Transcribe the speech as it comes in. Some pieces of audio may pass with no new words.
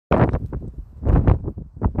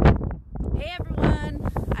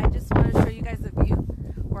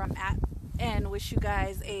and wish you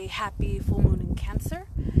guys a happy full moon in Cancer.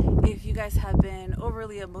 If you guys have been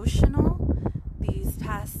overly emotional these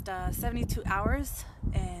past 72 hours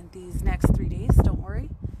and these next 3 days, don't worry.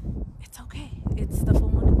 It's okay. It's the full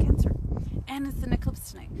moon in Cancer. And it's an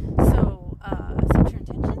eclipse tonight. So set your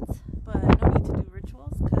intentions, but no need to do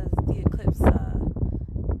rituals because the eclipse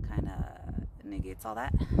kind of negates all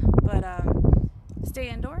that. But stay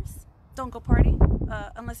indoors. Don't go party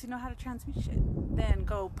unless you know how to transmute shit. Then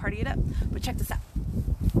go party it up. But check this out.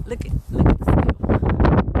 Look at this view.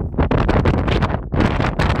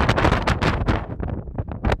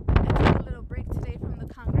 I took a little break today from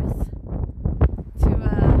the Congress to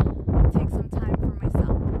take some time for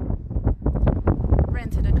myself.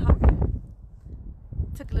 Rented a car.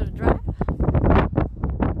 Took a little drive.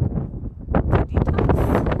 To detox.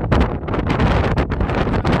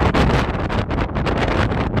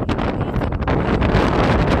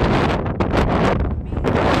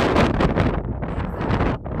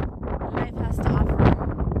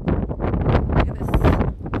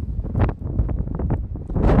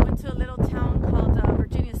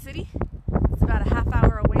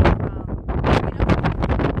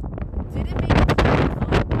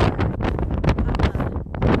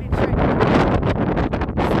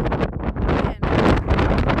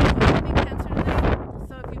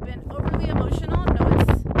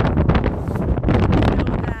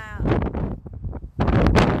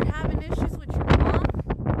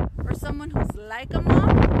 Like a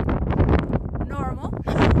mom, normal,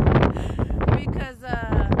 because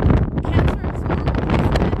Cancer is normal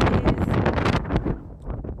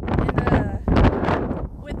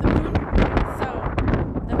with the moon. So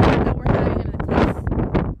the fact that we're having an eclipse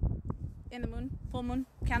in the moon, full moon,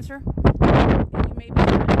 Cancer, and you may be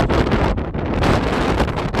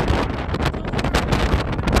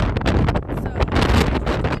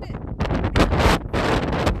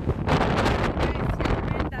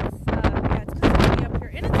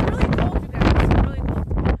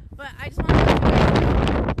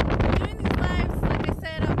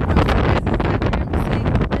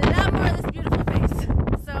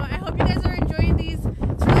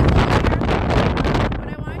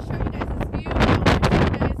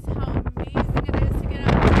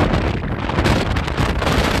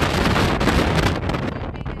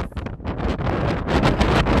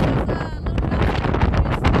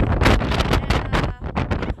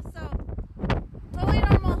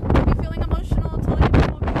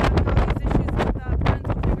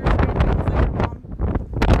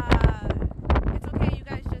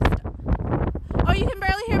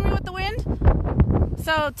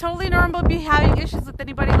totally normal to be having issues with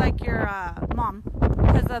anybody like your mom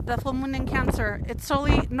because of the full moon in Cancer. It's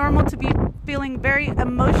totally normal to be feeling very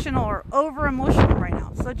emotional or over emotional right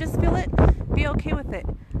now. So just feel it, be okay with it.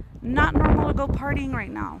 Not normal to go partying right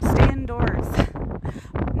now. Stay indoors.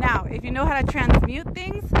 Now, if you know how to transmute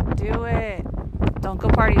things, do it. Don't go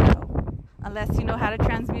party though, unless you know how to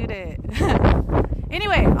transmute it.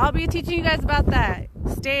 Anyway, I'll be teaching you guys about that.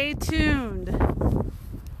 Stay tuned.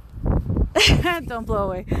 Don't blow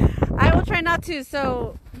away. I will try not to.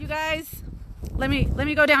 So you guys, let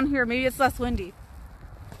me go down here. Maybe it's less windy.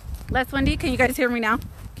 Less windy. Can you guys hear me now?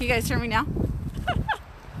 Can you guys hear me now?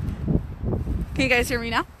 Can you guys hear me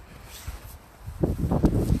now?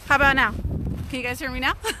 How about now? Can you guys hear me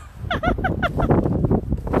now?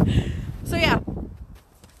 So yeah,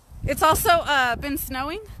 it's also been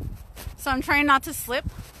snowing, so I'm trying not to slip.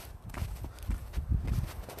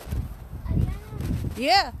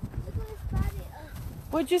 Yeah.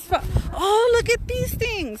 What'd you spot? Oh, look at these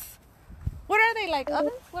things. What are they, like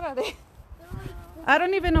ovens? What are they? I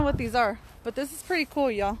don't even know what these are, but this is pretty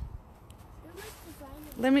cool, y'all.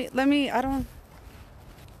 Let me, I don't,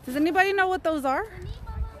 does anybody know what those are?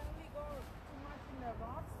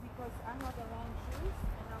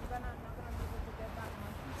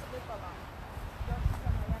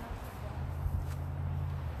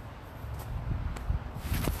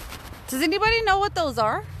 Does anybody know what those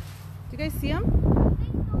are? Do you guys see them?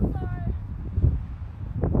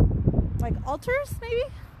 Like altars, maybe? I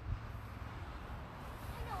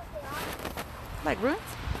know what they are. Like ruins?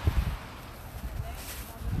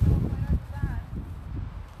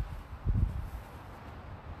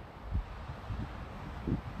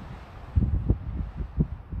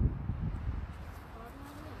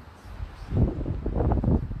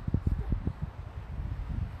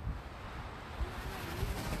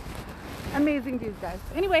 Amazing views, guys.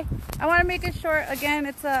 Anyway, I want to make it short. Again,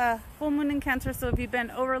 it's a full moon in Cancer, so if you've been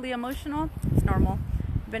overly emotional, it's normal.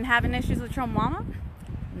 You've been having issues with your mama,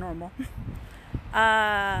 normal.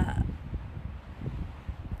 I'm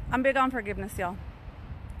big on forgiveness, y'all.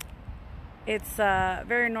 It's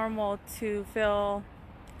very normal to feel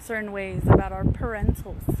certain ways about our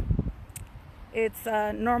parentals. It's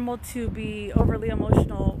normal to be overly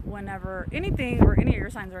emotional whenever anything or any of your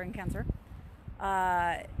signs are in Cancer.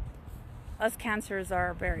 Us Cancers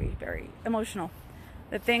are very, very emotional.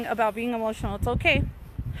 The thing about being emotional, it's okay.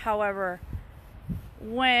 However,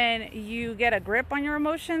 when you get a grip on your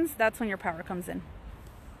emotions, that's when your power comes in.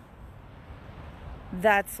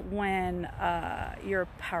 That's when your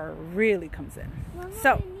power really comes in.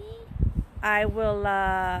 So I will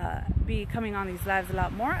be coming on these lives a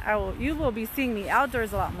lot more. You will be seeing me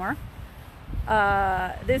outdoors a lot more.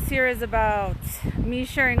 This year is about me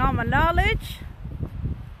sharing all my knowledge.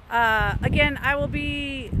 Again, I will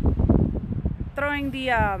be throwing the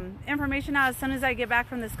information out as soon as I get back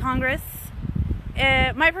from this Congress.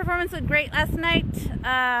 My performance was great last night.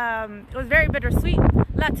 It was very bittersweet.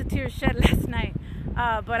 Lots of tears shed last night.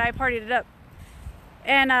 But I partied it up.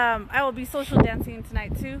 And I will be social dancing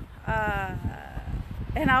tonight too.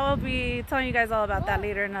 And I will be telling you guys all about that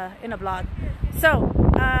later in a vlog. So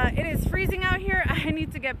it is freezing out here. I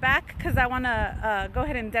need to get back because I want to go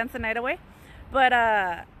ahead and dance the night away.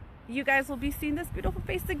 But you guys will be seeing this beautiful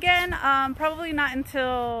face again. Probably not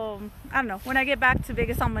until, I don't know, when I get back to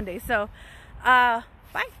Vegas on Monday. So bye.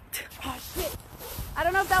 Oh shit. I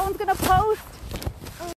don't know if that one's gonna post.